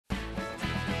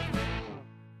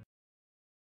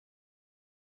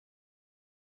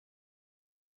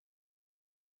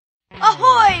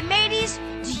Ahoy, mateys!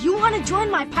 Do you want to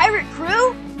join my pirate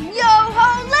crew?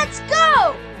 Yo-ho, let's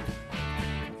go!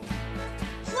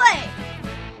 Play!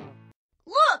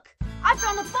 Look! I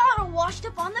found a bottle washed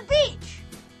up on the beach.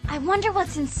 I wonder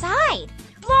what's inside.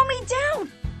 Blow me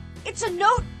down! It's a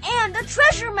note and a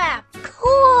treasure map.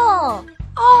 Cool!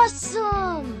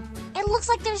 Awesome! It looks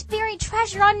like there's buried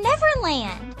treasure on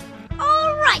Neverland.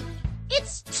 All right,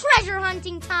 it's treasure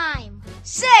hunting time.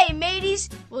 Say, mateys,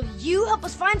 will you help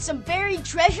us find some buried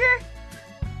treasure?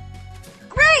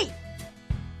 Great!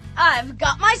 I've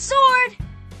got my sword.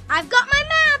 I've got my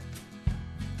map.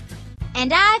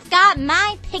 And I've got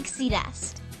my pixie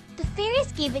dust. The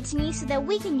fairies gave it to me so that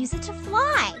we can use it to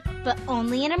fly, but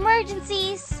only in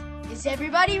emergencies. Is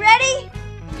everybody ready?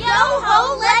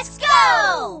 Yo-ho, let's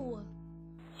go!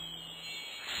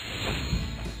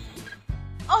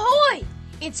 Ahoy!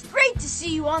 It's great to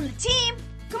see you on the team.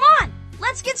 Come on,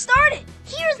 let's get started.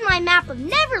 Here's my map of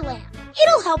Neverland.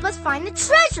 It'll help us find the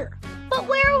treasure. But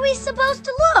where are we supposed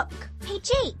to look? Hey,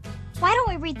 Jake, why don't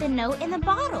we read the note in the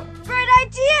bottle? Great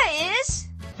idea is,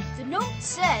 the note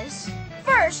says,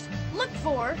 first, look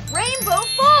for Rainbow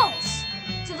Falls.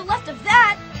 To the left of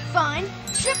that, find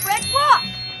Shipwreck Rock.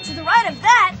 To the right of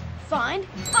that, find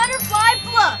Butterfly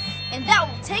Bluff. And that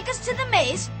will take us to the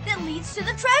maze that leads to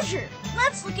the treasure.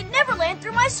 Let's look at Neverland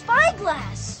through my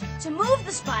spyglass. To move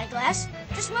the spyglass,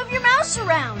 just move your mouse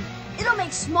around. It'll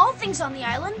make small things on the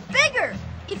island bigger.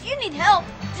 If you need help,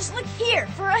 just look here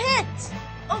for a hint.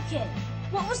 Okay,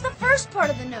 what was the first part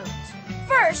of the note?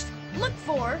 First, look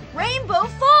for Rainbow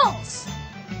Falls.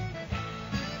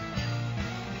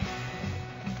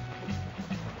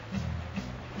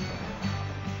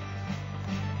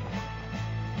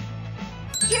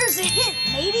 Here's a hint,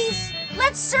 mateys.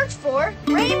 Let's search for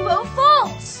Rainbow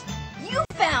Falls. You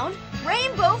found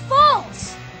Rainbow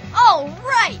Falls. All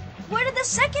right. What did the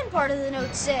second part of the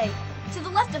note say? To the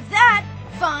left of that,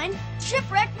 find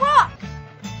Shipwreck Rock.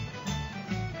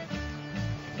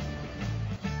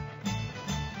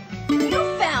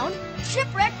 You found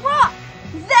Shipwreck Rock.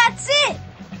 That's it.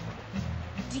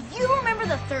 Do you remember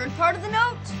the third part of the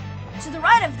note? To the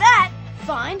right of that,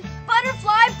 find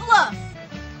Butterfly Bluff.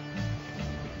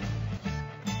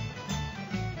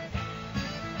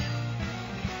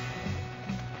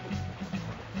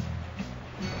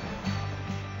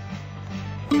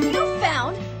 You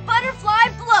found Butterfly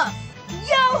Bluff!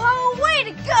 Yo-ho, way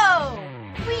to go!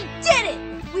 We did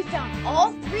it! We found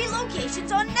all 3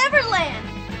 locations on Neverland!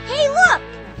 Hey, look!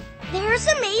 There's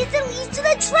a maze that leads to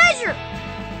the treasure!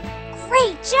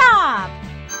 Great job!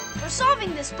 For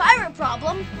solving this pirate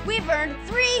problem, we've earned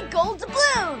 3 gold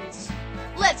doubloons!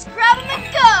 Let's grab them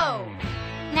and go!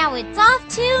 Now it's off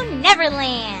to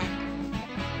Neverland!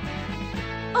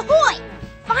 Ahoy!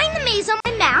 Find the maze on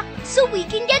my map so we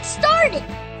can get started!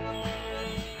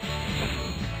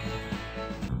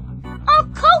 Oh,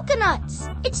 coconuts!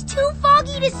 It's too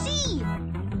foggy to see!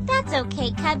 That's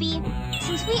okay, Cubby.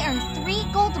 Since we earned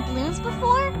 3 gold doubloons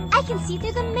before, I can see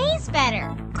through the maze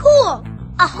better. Cool!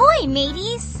 Ahoy,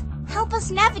 mateys! Help us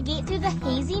navigate through the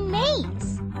hazy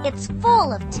maze. It's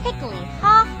full of tickly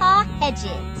ha-ha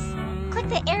hedges. Click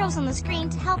the arrows on the screen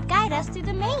to help guide us through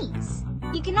the maze.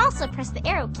 You can also press the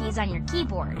arrow keys on your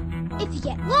keyboard. If you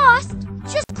get lost,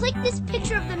 just click this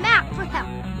picture of the map for help.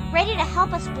 Ready to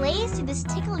help us blaze through this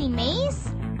tickly maze?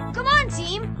 Come on,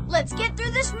 team! Let's get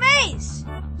through this maze!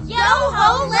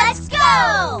 Yo-ho, let's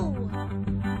go!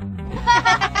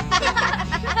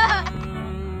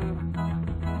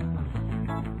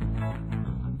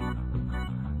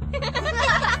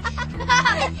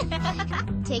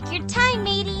 Take your time,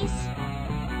 mateys.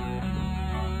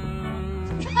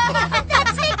 That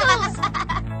tickles!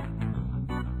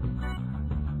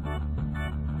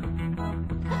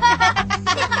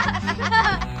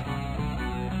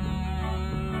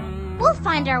 We'll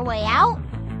find our way out.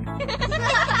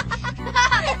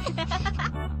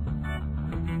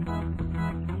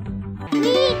 We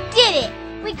did it!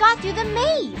 We got through the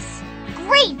maze.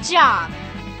 Great job!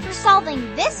 For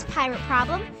solving this pirate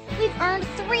problem, we've earned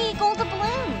 3 gold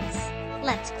doubloons.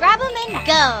 Let's grab them and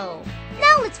go.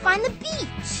 Now let's find the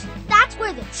beach. That's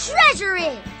where the treasure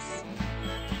is.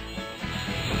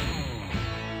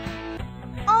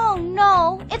 Oh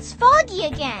no, it's foggy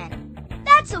again.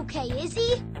 That's okay,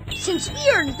 Izzy. Since we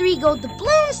earned 3 gold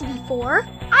doubloons before,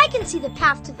 I can see the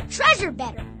path to the treasure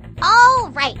better. All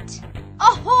right.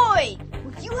 Ahoy!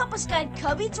 Will you help us guide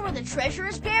Cubby to where the treasure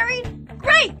is buried?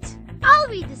 Great! I'll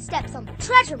read the steps on the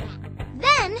treasure map.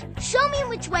 Then, show me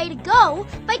which way to go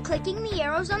by clicking the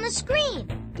arrows on the screen.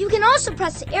 You can also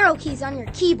press the arrow keys on your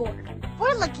keyboard.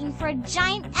 We're looking for a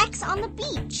giant X on the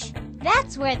beach.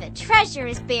 That's where the treasure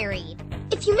is buried.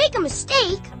 If you make a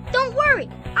mistake, don't worry.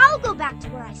 I'll go back to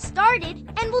where I started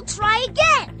and we'll try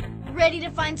again. Ready to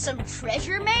find some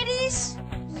treasure, mateys?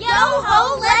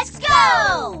 Yo-ho, let's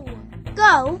go!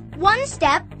 Go 1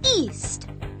 step east.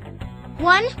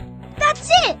 1, that's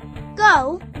it.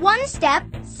 Go 1 step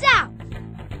south.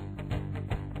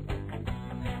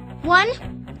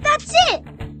 1, that's it.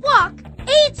 Walk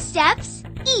 8 steps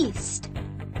east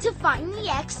to find the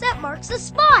X that marks a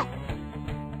spot.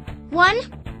 1,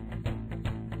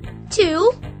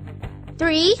 2,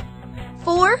 3,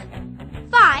 4,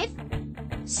 5,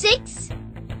 6,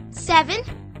 7,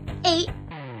 8.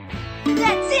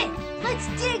 That's it! Let's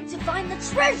dig to find the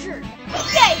treasure!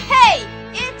 Yay, hey!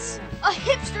 It's a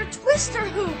hipster twister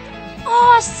hoop!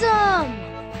 Awesome!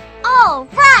 All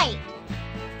right!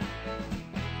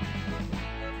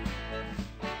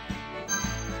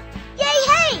 Yay,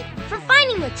 hey! For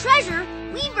finding the treasure,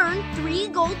 we've earned 3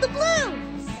 gold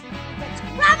doubloons. Let's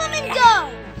grab them and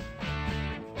go!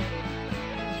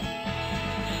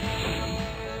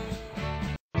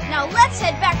 Now let's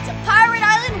head back to Pirate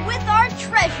Island with our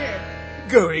treasure!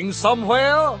 Going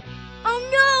somewhere? Oh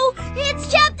no! It's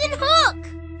Captain Hook!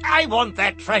 I want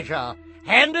that treasure.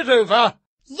 Hand it over.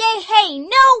 Yay, hey,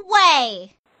 no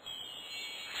way!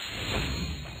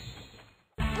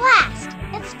 Blast!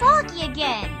 It's foggy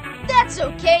again. That's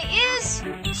okay, Iz.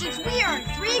 Since we earned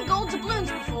 3 gold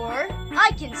doubloons before,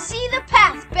 I can see the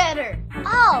path better.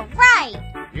 All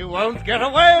right! You won't get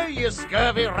away, you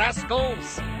scurvy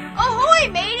rascals. Ahoy,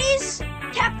 mateys!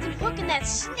 Captain Hook and that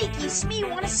sneaky Smee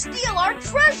want to steal our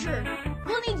treasure.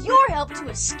 We'll need your help to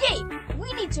escape.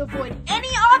 We need to avoid any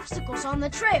obstacles on the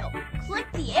trail. Click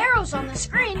the arrows on the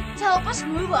screen to help us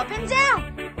move up and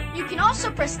down. You can also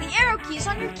press the arrow keys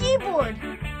on your keyboard.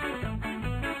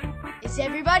 Is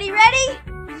everybody ready?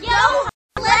 Yo,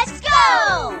 let's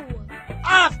go!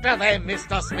 After them,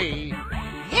 Mr. Smee.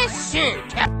 Yes, sir,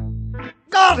 Captain.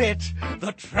 Got it.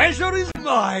 The treasure is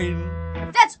mine.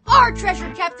 That's our treasure,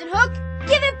 Captain Hook.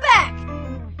 Give it back.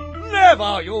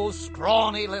 Never, you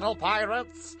scrawny little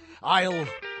pirates. I'll...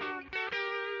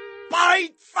 By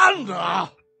thunder!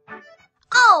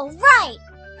 All right!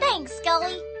 Thanks,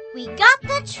 Scully. We got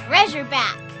the treasure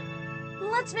back.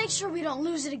 Let's make sure we don't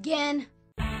lose it again.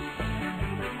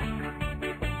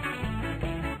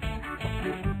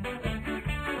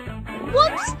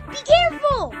 Whoops! Be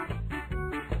careful!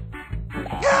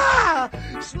 Ah!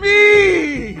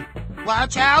 Smee!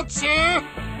 Watch out, sir!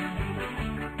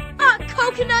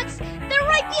 Coconuts! They're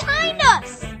right behind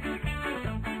us!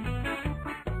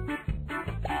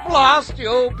 Blast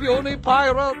you, puny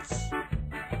pirates!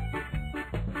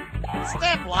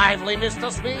 Step lively,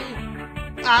 Mr.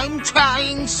 Smee. I'm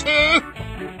trying, sir.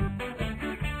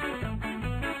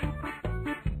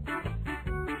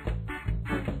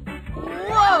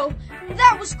 Whoa!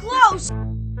 That was close!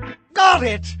 Got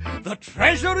it! The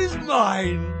treasure is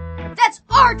mine! That's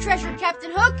our treasure,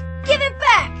 Captain Hook! Give it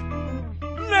back!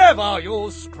 Never,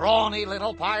 you scrawny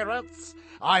little pirates!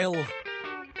 I'll...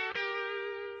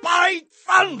 By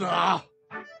thunder! All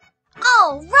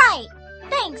right!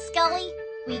 Thanks, Scully.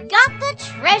 We got the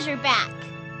treasure back.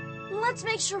 Let's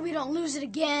make sure we don't lose it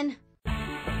again.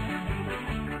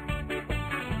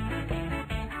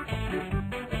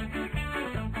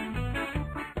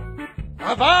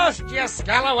 Avast, you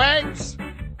scalawags!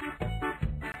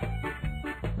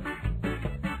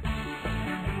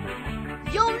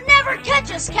 You'll never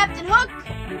catch us, Captain Hook!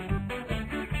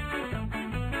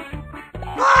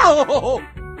 Oh!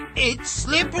 It's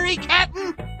slippery,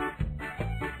 Captain!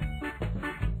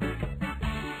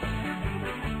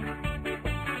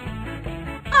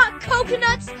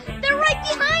 Coconuts! They're right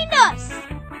behind us!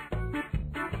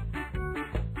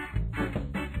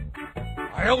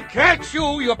 I'll catch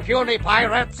you, you puny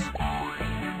pirates!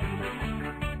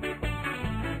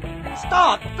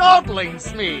 Stop dawdling,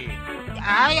 Smee!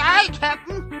 Aye, aye,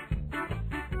 Captain!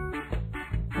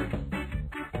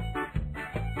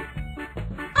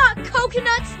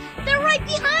 Coconuts! They're right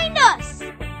behind us!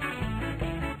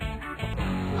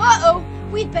 Uh-oh!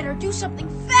 We'd better do something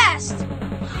fast!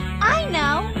 I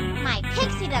know! My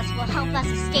pixie dust will help us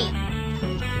escape.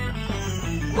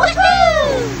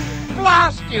 Woohoo!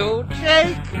 Blast you,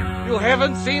 Jake! You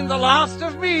haven't seen the last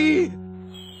of me!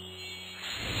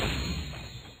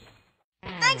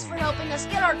 Thanks for helping us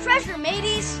get our treasure,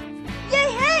 mateys!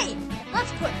 Yay, hey!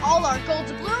 Let's put all our gold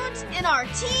doubloons in our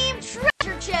team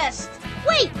treasure chest!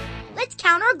 Wait! Let's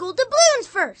count our gold doubloons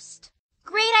first!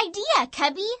 Great idea,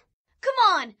 Cubby. Come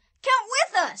on, count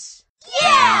with us!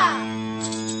 Yeah!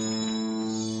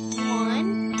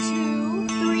 1, 2,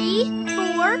 3,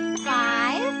 4,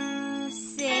 5,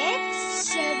 6,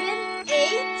 7,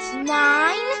 8,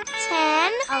 9,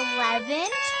 10, 11,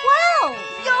 12. ho!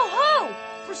 Yo-ho!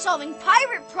 For solving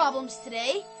pirate problems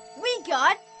today, we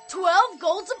got 12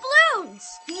 gold doubloons!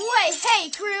 Way hey,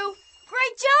 crew!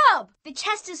 Great job! The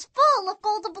chest is full of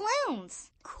gold doubloons.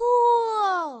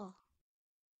 Cool.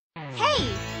 Hey,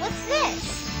 what's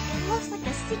this? It looks like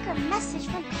a secret message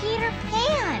from Peter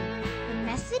Pan. The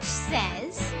message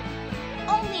says,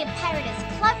 only a pirate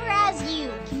as clever as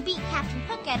you can beat Captain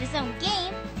Hook at his own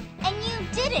game, and you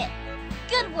did it.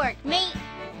 Good work, mate.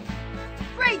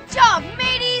 Great job,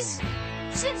 mateys!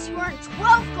 Since you earned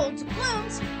 12 gold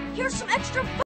doubloons, here's some extra